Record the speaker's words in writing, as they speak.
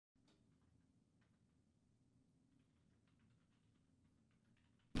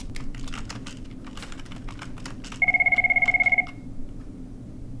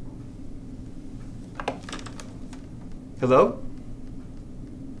Hello?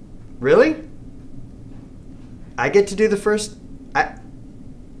 Really? I get to do the first...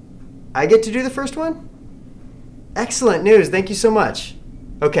 I get to do the first one? Excellent news. Thank you so much.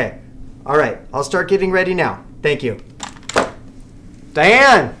 Okay. All right. I'll start getting ready now. Thank you.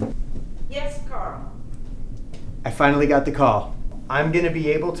 Diane! Yes, Carl. I finally got the call. I'm going to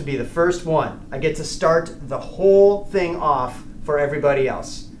be able to be the first one. I get to start the whole thing off for everybody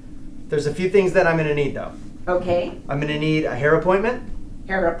else. There's a few things that I'm going to need, though. Okay. I'm going to need a hair appointment.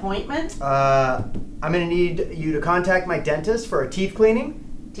 Hair appointment? I'm going to need you to contact my dentist for a teeth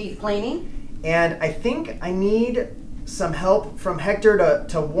cleaning. Teeth cleaning? And I think I need some help from Hector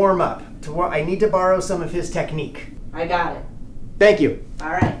to warm up. I need to borrow some of his technique. I got it. Thank you.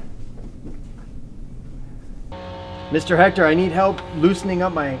 All right. Mr. Hector, I need help loosening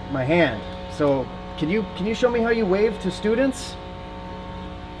up my hand. So can you show me how you wave to students?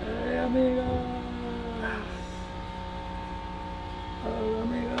 Hey, amigo. Hola,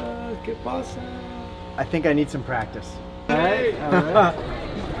 amigo. ¿Qué pasa? I think I need some practice. Hey, all right.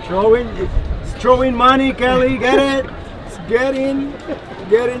 Throwing money, Kelly. Get it? It's getting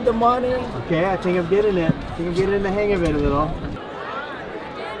the money. Okay, I think I'm getting it. I think I'm getting the hang of it a little.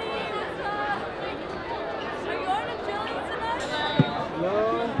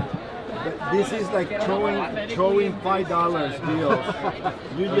 No, this is like throwing $5 bills.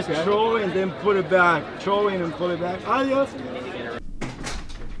 You just throw and then put it back. Throw it and put it back. Adios.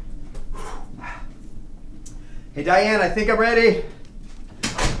 Hey Diane, I think I'm ready.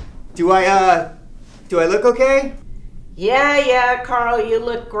 Do I look okay? Yeah, Carl, you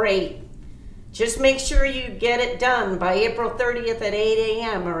look great. Just make sure you get it done by April 30th at 8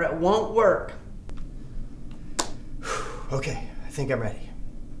 a.m. or it won't work. Okay, I think I'm ready.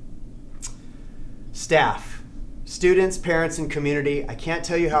 Staff, students, parents, and community, I can't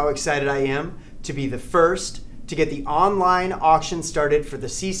tell you how excited I am to be the first to get the online auction started for the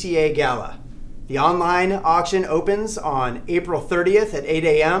CCA Gala. The online auction opens on April 30th at 8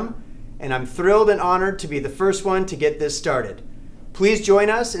 a.m., and I'm thrilled and honored to be the first one to get this started. Please join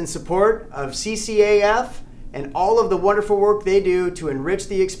us in support of CCAF and all of the wonderful work they do to enrich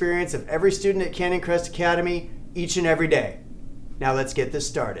the experience of every student at Canyon Crest Academy each and every day. Now let's get this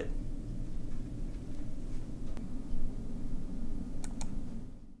started.